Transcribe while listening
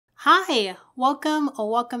Hi,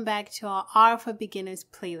 welcome back to our R for Beginners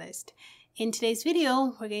playlist. In today's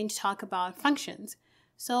video, we're going to talk about functions.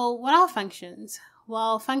 So what are functions?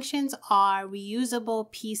 Well, functions are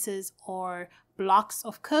reusable pieces or blocks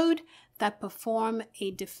of code that perform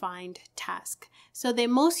a defined task. So they're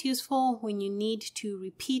most useful when you need to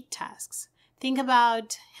repeat tasks. Think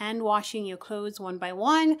about hand washing your clothes one by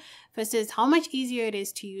one versus how much easier it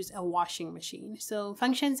is to use a washing machine. So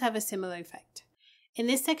functions have a similar effect. In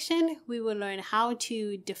this section, we will learn how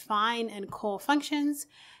to define and call functions.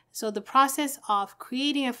 So the process of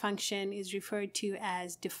creating a function is referred to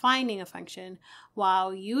as defining a function,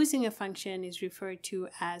 while using a function is referred to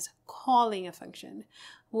as calling a function.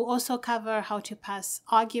 We'll also cover how to pass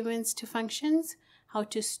arguments to functions, how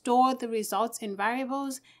to store the results in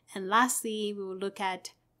variables, and lastly, we will look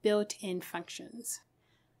at built-in functions.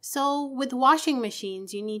 So with washing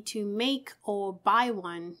machines, you need to make or buy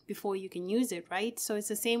one before you can use it, right? So it's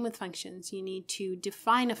the same with functions. You need to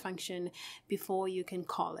define a function before you can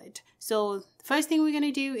call it. So the first thing we're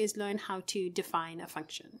going to do is learn how to define a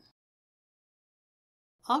function.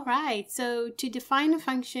 All right, so to define a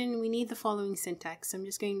function, we need the following syntax. I'm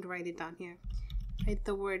just going to write it down here. Write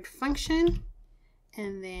the word function,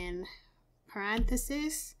 and then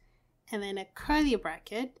parenthesis, and then a curly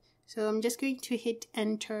bracket. So I'm just going to hit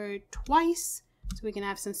enter twice so we can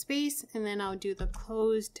have some space, and then I'll do the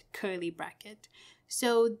closed curly bracket.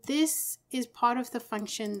 So this is part of the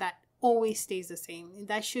function that always stays the same.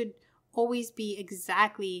 That should always be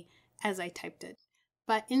exactly as I typed it.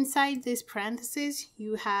 But inside this parenthesis,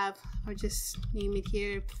 you have, I'll just name it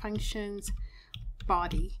here, functions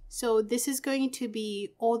body. So this is going to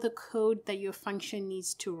be all the code that your function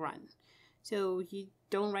needs to run. So you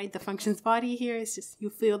don't write the function's body here, it's just you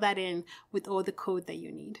fill that in with all the code that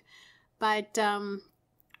you need. But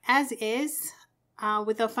as is,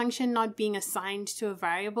 with a function not being assigned to a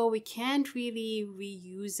variable, we can't really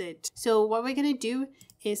reuse it. So what we're going to do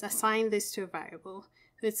is assign this to a variable.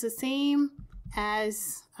 So it's the same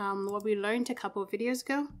as what we learned a couple of videos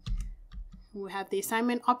ago. We have the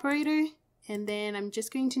assignment operator, and then I'm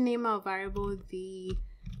just going to name our variable the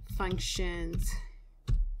function's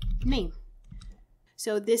name.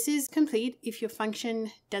 So this is complete if your function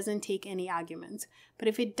doesn't take any arguments. But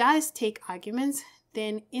if it does take arguments,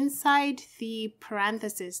 then inside the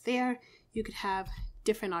parentheses there, you could have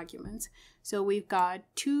different arguments. So we've got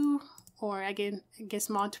two, or I guess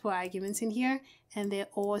multiple arguments in here, and they're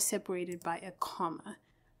all separated by a comma.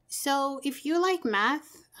 So if you like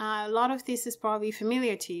math, a lot of this is probably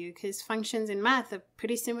familiar to you because functions in math are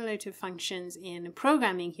pretty similar to functions in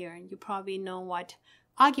programming here, and you probably know what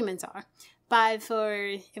arguments are. But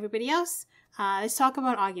for everybody else, let's talk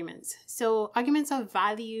about arguments. So arguments are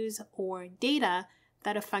values or data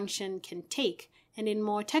that a function can take. And in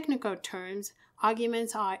more technical terms,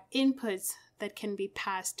 arguments are inputs that can be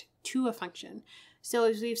passed to a function. So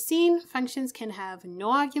as we've seen, functions can have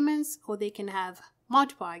no arguments or they can have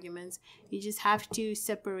multiple arguments. You just have to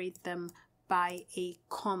separate them by a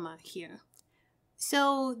comma here.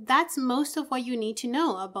 So that's most of what you need to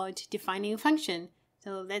know about defining a function.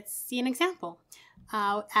 So let's see an example.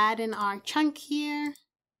 I'll add in our chunk here.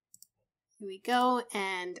 Here we go.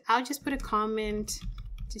 And I'll just put a comment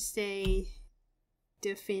to say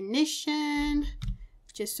definition,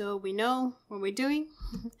 just so we know what we're doing.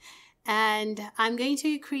 And I'm going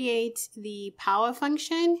to create the power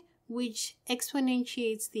function, which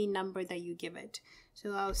exponentiates the number that you give it.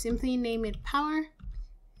 So I'll simply name it power,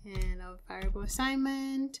 and our variable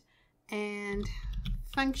assignment, and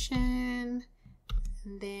function,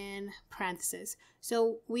 and then parentheses.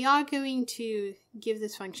 So we are going to give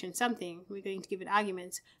this function something. We're going to give it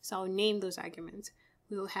arguments. So I'll name those arguments.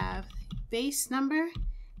 We'll have base number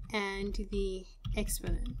and the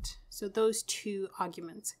exponent. So those two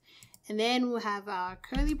arguments. And then we'll have our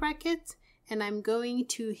curly brackets, and I'm going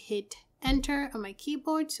to hit enter on my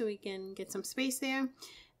keyboard so we can get some space there.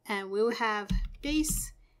 And we'll have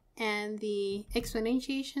base and the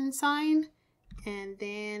exponentiation sign, and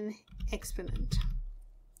then exponent.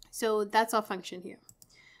 So that's our function here.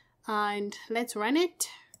 And let's run it.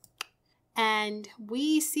 And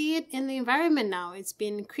we see it in the environment now. It's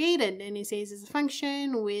been created, and it says it's a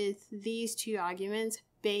function with these two arguments,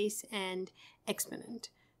 base and exponent.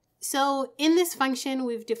 So in this function,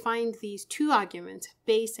 we've defined these two arguments,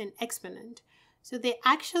 base and exponent. So they're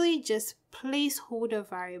actually just placeholder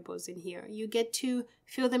variables in here. You get to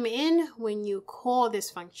fill them in when you call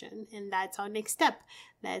this function, and that's our next step.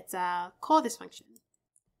 Let's call this function.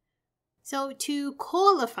 So to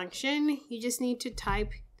call a function, you just need to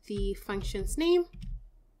type the function's name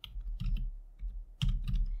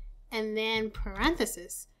and then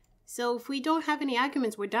parenthesis. So if we don't have any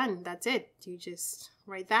arguments, we're done. That's it. You just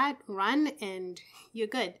write that, run, and you're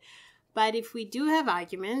good. But if we do have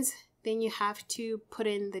arguments, then you have to put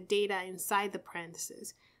in the data inside the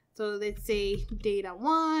parentheses. So let's say data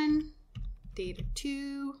 1, data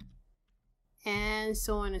 2, and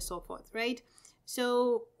so on and so forth, right?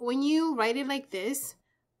 So when you write it like this,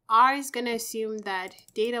 R is going to assume that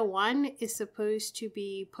data 1 is supposed to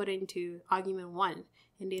be put into argument 1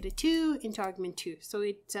 and data 2 into argument 2. So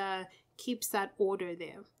it keeps that order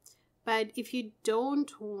there. But if you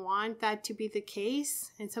don't want that to be the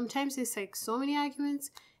case, and sometimes it's like so many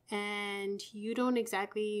arguments and you don't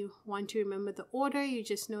exactly want to remember the order, you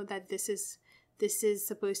just know that this is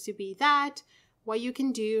supposed to be that. What you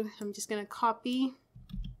can do, I'm just going to copy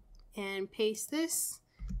and paste this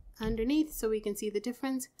underneath so we can see the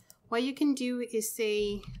difference. What you can do is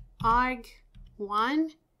say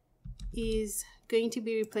arg1 is going to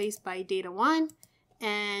be replaced by data 1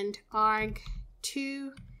 and arg2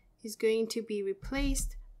 is going to be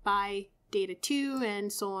replaced by data 2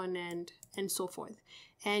 and so on and so forth.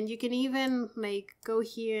 And you can even like go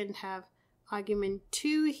here and have argument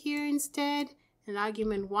 2 here instead, and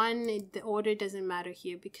argument 1, the order doesn't matter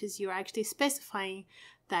here because you're actually specifying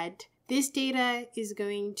that this data is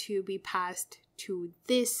going to be passed to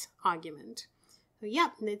this argument. So yeah,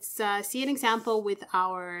 let's see an example with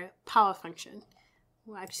our power function.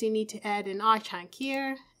 We'll actually need to add an R chunk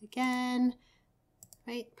here again.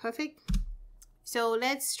 Right, perfect. So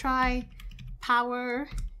let's try power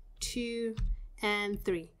 2 and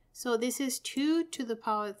 3. So this is 2 to the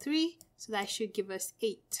power 3, so that should give us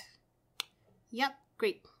 8. Yep,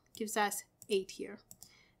 great. Gives us 8 here.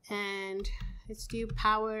 And let's do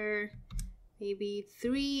power maybe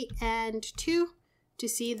 3 and 2 to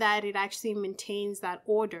see that it actually maintains that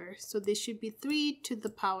order. So this should be 3 to the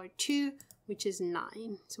power 2, which is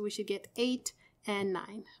 9. So we should get 8 and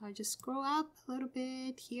 9. I'll just scroll up a little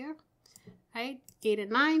bit here. Right, 8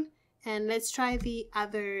 and 9. And let's try the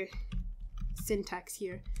other syntax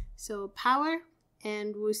here. So power,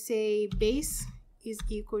 and we'll say base is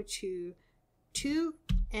equal to 2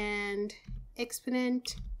 and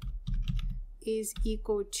exponent is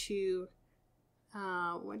equal to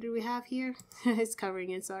what do we have here? It's covering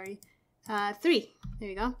it, sorry. 3. There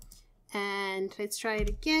you go. And let's try it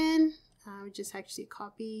again. I'll just actually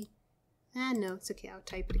copy. No, it's okay. I'll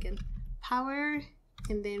type it again. Power,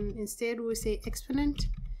 and then instead we'll say exponent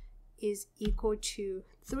is equal to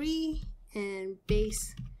 3 and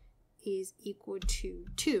base is equal to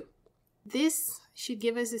 2. This should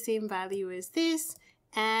give us the same value as this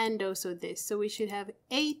and also this. So we should have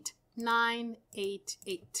 8, 9, 8,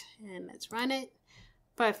 8. And let's run it.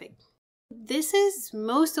 Perfect. This is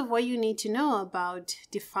most of what you need to know about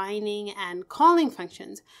defining and calling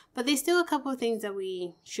functions, but there's still a couple of things that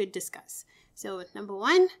we should discuss. So number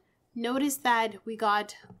 1, notice that we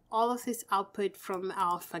got all of this output from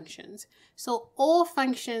our functions. So all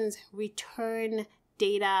functions return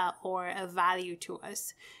data or a value to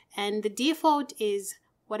us. And the default is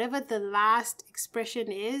whatever the last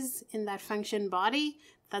expression is in that function body,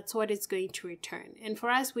 that's what it's going to return. And for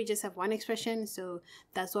us, we just have one expression, so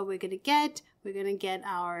that's what we're going to get. We're going to get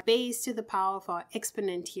our base to the power of our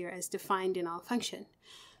exponent here as defined in our function.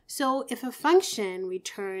 So if a function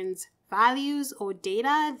returns values or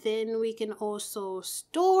data, then we can also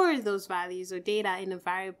store those values or data in a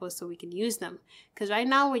variable so we can use them. Because right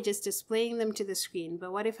now we're just displaying them to the screen,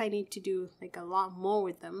 but what if I need to do like a lot more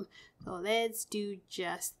with them? So let's do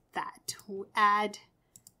just that. We'll add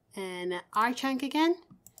an R chunk again,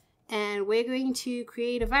 and we're going to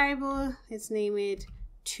create a variable. Let's name it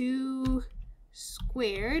 2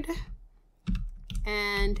 squared,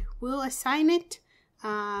 and we'll assign it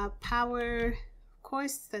power. Of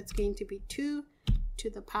course, that's going to be 2 to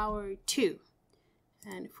the power 2.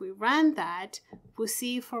 And if we run that, we'll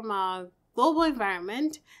see from our global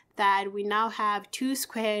environment that we now have 2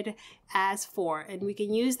 squared as 4, and we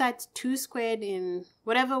can use that 2 squared in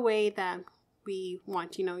whatever way that we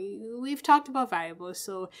want. You know, we've talked about variables,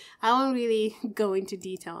 so I won't really go into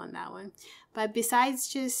detail on that one. But besides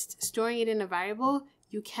just storing it in a variable,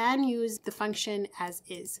 you can use the function as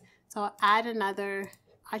is. So I'll add another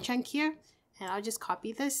R chunk here, and I'll just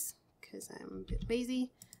copy this because I'm a bit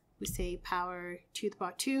lazy. We say power 2 to the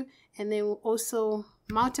power 2, and then we'll also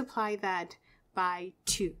multiply that by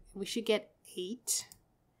 2. We should get 8.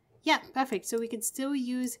 Yeah, perfect. So we can still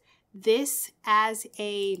use this as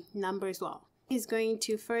a number as well. Is going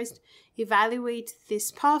to first evaluate this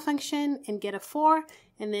power function and get a 4,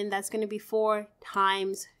 and then that's going to be 4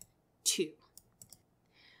 times 2.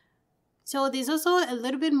 So there's also a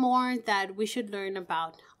little bit more that we should learn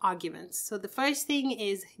about arguments. So the first thing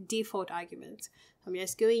is default arguments. I'm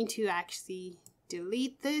just going to actually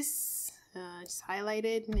delete this, just highlight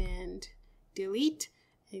it and delete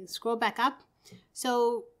and scroll back up.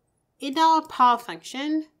 So in our power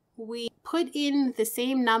function, we put in the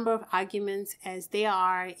same number of arguments as they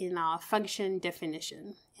are in our function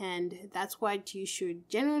definition. And that's what you should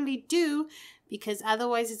generally do, because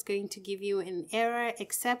otherwise it's going to give you an error,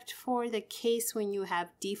 except for the case when you have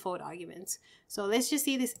default arguments. So let's just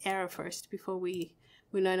see this error first before we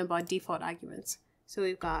learn about default arguments. So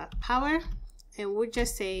we've got power, and we'll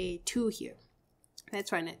just say 2 here.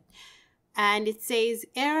 Let's run it. And it says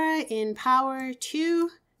error in power 2.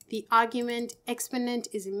 The argument exponent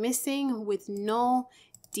is missing with no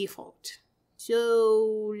default.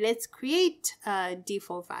 So let's create a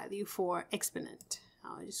default value for exponent.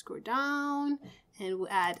 I'll just scroll down and we'll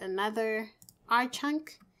add another R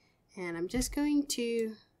chunk. And I'm just going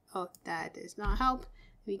to, oh, that does not help.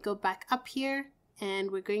 We go back up here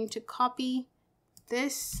and we're going to copy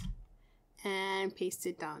this and paste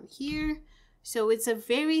it down here. So it's a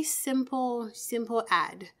very simple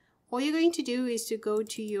add. All you're going to do is to go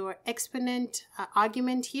to your exponent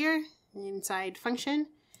argument here inside function,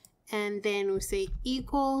 and then we'll say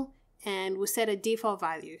equal, and we'll set a default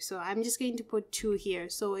value. So I'm just going to put 2 here,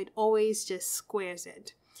 so it always just squares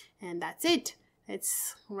it. And that's it.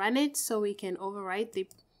 Let's run it so we can overwrite the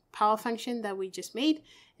power function that we just made.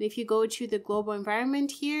 And if you go to the global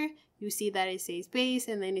environment here, you see that it says base,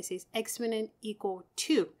 and then it says exponent equal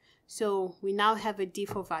 2. So we now have a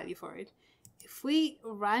default value for it. If we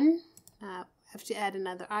run, I have to add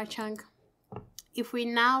another R chunk. If we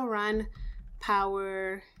now run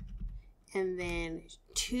power and then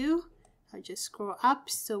 2, I'll just scroll up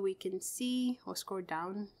so we can see, or scroll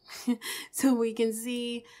down so we can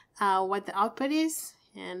see what the output is.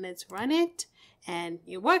 And let's run it. And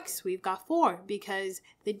it works. We've got 4 because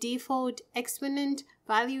the default exponent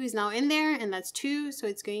value is now in there, and that's 2. So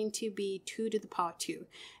it's going to be 2 to the power 2.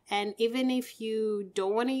 And even if you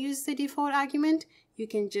don't want to use the default argument, you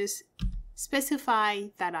can just specify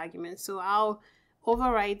that argument. So I'll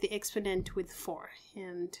override the exponent with 4,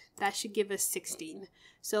 and that should give us 16.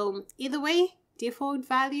 So either way, default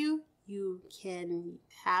value, you can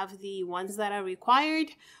have the ones that are required,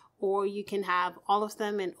 or you can have all of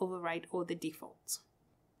them and override all the defaults.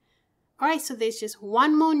 All right, so there's just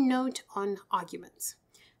one more note on arguments.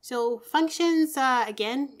 So functions,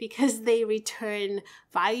 again, because they return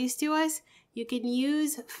values to us, you can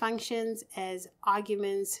use functions as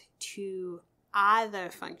arguments to other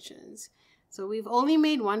functions. So we've only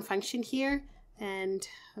made one function here, and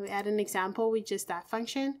we add an example with just that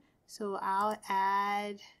function. So I'll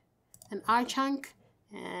add an R chunk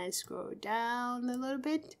and scroll down a little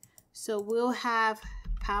bit. So we'll have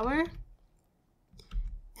power,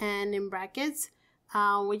 and in brackets,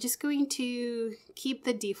 we're just going to keep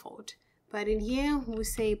the default. But in here, we'll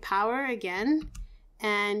say power again,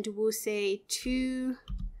 and we'll say 2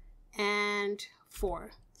 and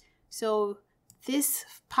 4. So this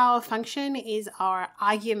power function is our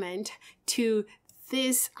argument to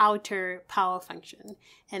this outer power function.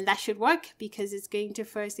 And that should work because it's going to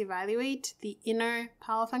first evaluate the inner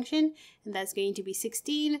power function, and that's going to be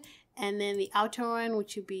 16. And then the outer one,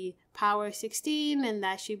 which would be power 16, and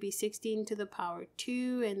that should be 16 to the power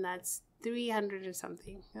 2, and that's 300 or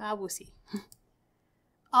something. We'll see.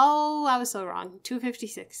 Oh, I was so wrong.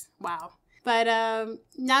 256. Wow. But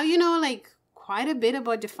now you know like quite a bit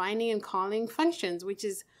about defining and calling functions, which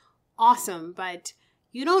is awesome. But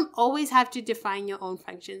you don't always have to define your own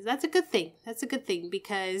functions. That's a good thing. That's a good thing,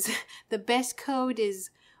 because the best code is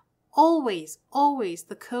always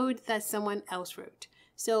the code that someone else wrote.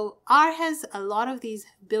 So R has a lot of these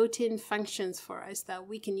built-in functions for us that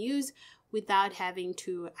we can use without having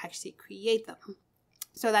to actually create them.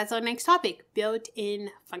 So that's our next topic,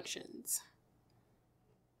 built-in functions.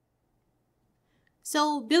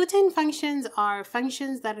 So built-in functions are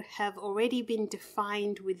functions that have already been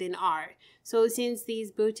defined within R. So since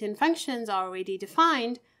these built-in functions are already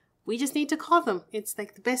defined, we just need to call them. It's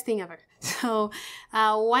like the best thing ever. So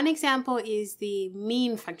one example is the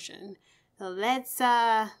mean function. So let's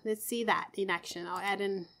see that in action. I'll add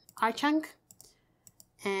an R chunk,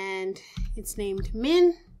 and it's named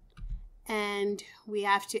min, and we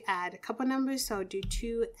have to add a couple numbers, so I'll do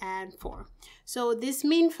 2 and 4. So this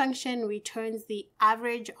mean function returns the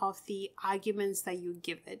average of the arguments that you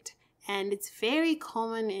give it. And it's very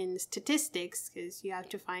common in statistics because you have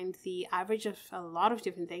to find the average of a lot of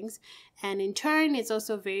different things. And in turn, it's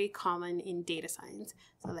also very common in data science.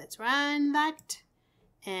 So let's run that.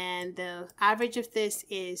 And the average of this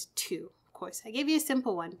is 2. Of course, I gave you a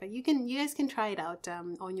simple one, but you guys can try it out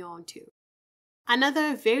on your own too.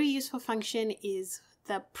 Another very useful function is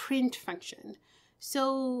the print function.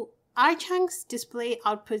 So R chunks display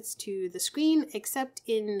outputs to the screen except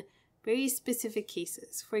in very specific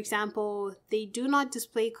cases. For example, they do not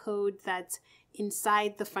display code that's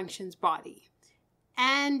inside the function's body,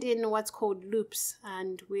 and in what's called loops,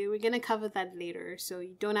 and we're going to cover that later, so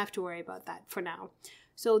you don't have to worry about that for now.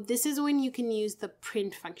 So this is when you can use the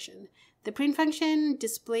print function. The print function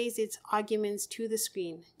displays its arguments to the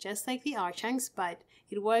screen, just like the R chunks, but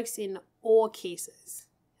it works in all cases.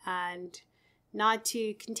 And not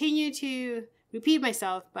to continue to repeat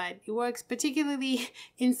myself, but it works particularly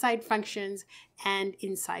inside functions and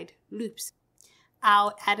inside loops.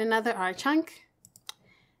 I'll add another R chunk,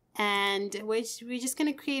 and we're just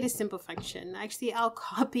going to create a simple function. Actually, I'll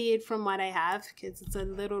copy it from what I have because it's a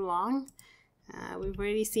little long. We've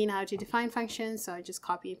already seen how to define functions, so I just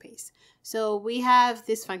copy and paste. So we have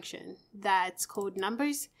this function that's called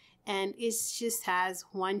numbers, and it just has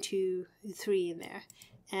 1, 2, 3 in there.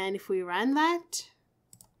 And if we run that,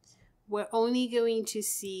 we're only going to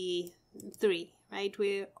see 3, right?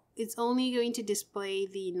 It's only going to display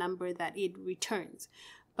the number that it returns.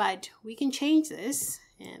 But we can change this,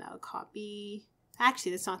 and I'll copy.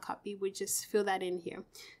 Actually, that's not copy. We just fill that in here.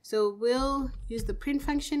 So we'll use the print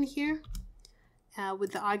function here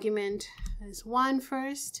with the argument as 1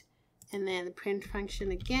 first, and then the print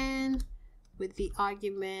function again with the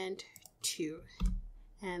argument 2.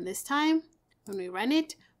 And this time, when we run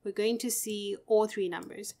it, we're going to see all 3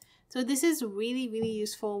 numbers. So this is really, really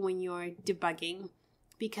useful when you're debugging,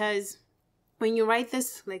 because when you write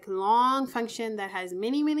this like long function that has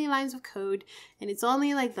many, many lines of code, and it's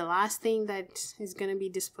only like the last thing that is going to be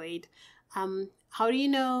displayed, how do you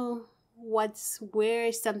know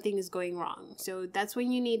where something is going wrong? So that's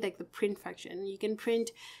when you need like the print function. You can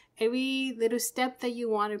print every little step that you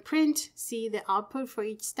want to print, see the output for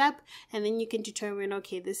each step, and then you can determine,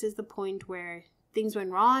 okay, this is the point where things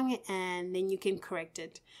went wrong, and then you can correct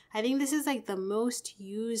it. I think this is like the most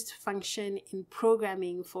used function in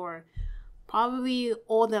programming for probably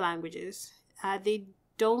all the languages. They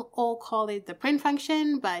don't all call it the print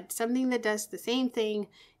function, but something that does the same thing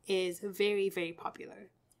is very, very popular.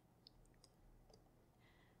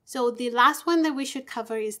 So the last one that we should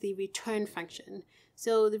cover is the return function.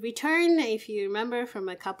 So the return, if you remember from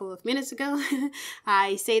a couple of minutes ago,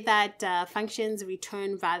 I say that functions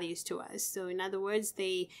return values to us. So in other words,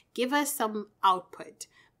 they give us some output,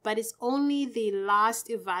 but it's only the last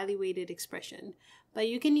evaluated expression. But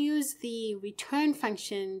you can use the return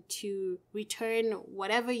function to return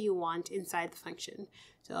whatever you want inside the function.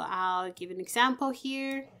 So I'll give an example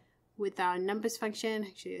here with our numbers function.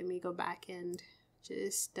 Actually, let me go back and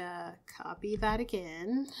just copy that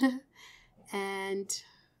again. And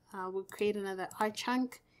we'll create another R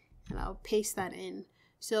chunk, and I'll paste that in.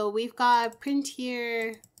 So we've got print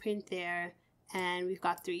here, print there, and we've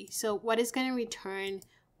got 3. So what it's going to return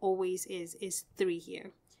always is 3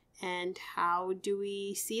 here. And how do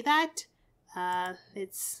we see that?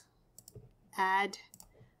 Let's add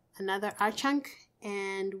another R chunk,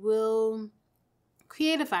 and we'll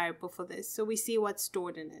create a variable for this so we see what's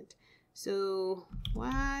stored in it. So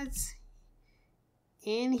what's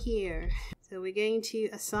in here? So we're going to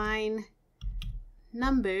assign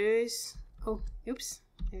numbers. Oh, oops,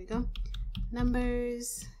 there we go.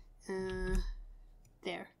 Numbers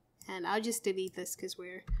there. And I'll just delete this because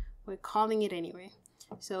we're calling it anyway.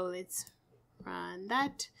 So let's run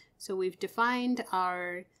that. So we've defined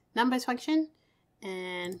our numbers function,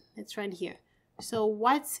 and let's run here. So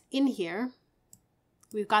what's in here?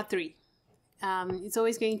 We've got 3. It's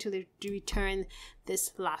always going to return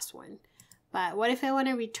this last one. But what if I want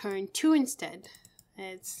to return 2 instead?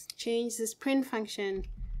 Let's change this print function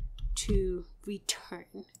to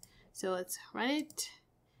return. So let's run it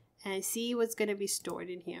and see what's going to be stored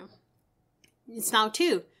in here. It's now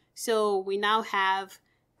 2. So we now have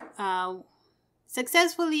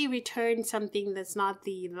successfully returned something that's not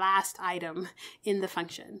the last item in the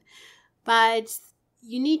function. But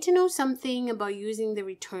you need to know something about using the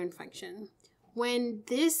return function. When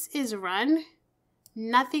this is run,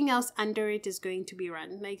 nothing else under it is going to be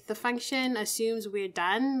run. Like the function assumes we're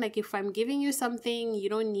done. Like if I'm giving you something, you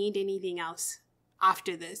don't need anything else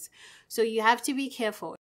after this. So you have to be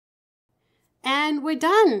careful. And we're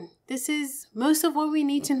done. This is most of what we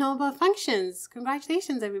need to know about functions.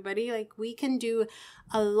 Congratulations, everybody. Like we can do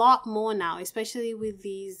a lot more now, especially with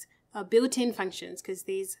these built-in functions, because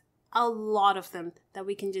there's a lot of them that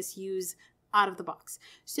we can just use out of the box.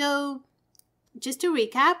 So just to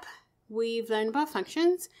recap, we've learned about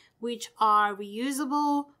functions, which are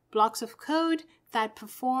reusable blocks of code that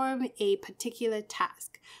perform a particular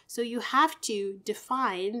task. So you have to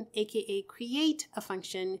define, aka create a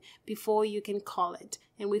function before you can call it.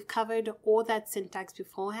 And we've covered all that syntax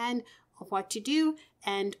beforehand of what to do,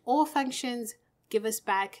 and all functions give us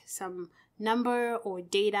back some number or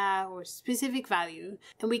data or specific value,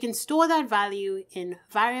 and we can store that value in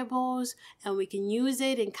variables, and we can use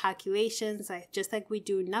it in calculations just like we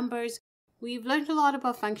do numbers. We've learned a lot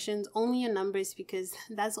about functions only in numbers because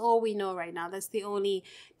that's all we know right now. That's the only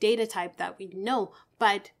data type that we know,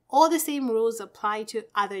 but all the same rules apply to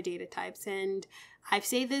other data types. And I've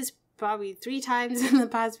said this probably 3 times in the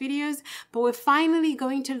past videos, but we're finally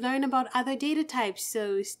going to learn about other data types.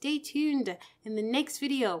 So stay tuned in the next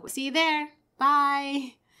video. See you there.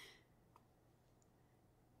 Bye.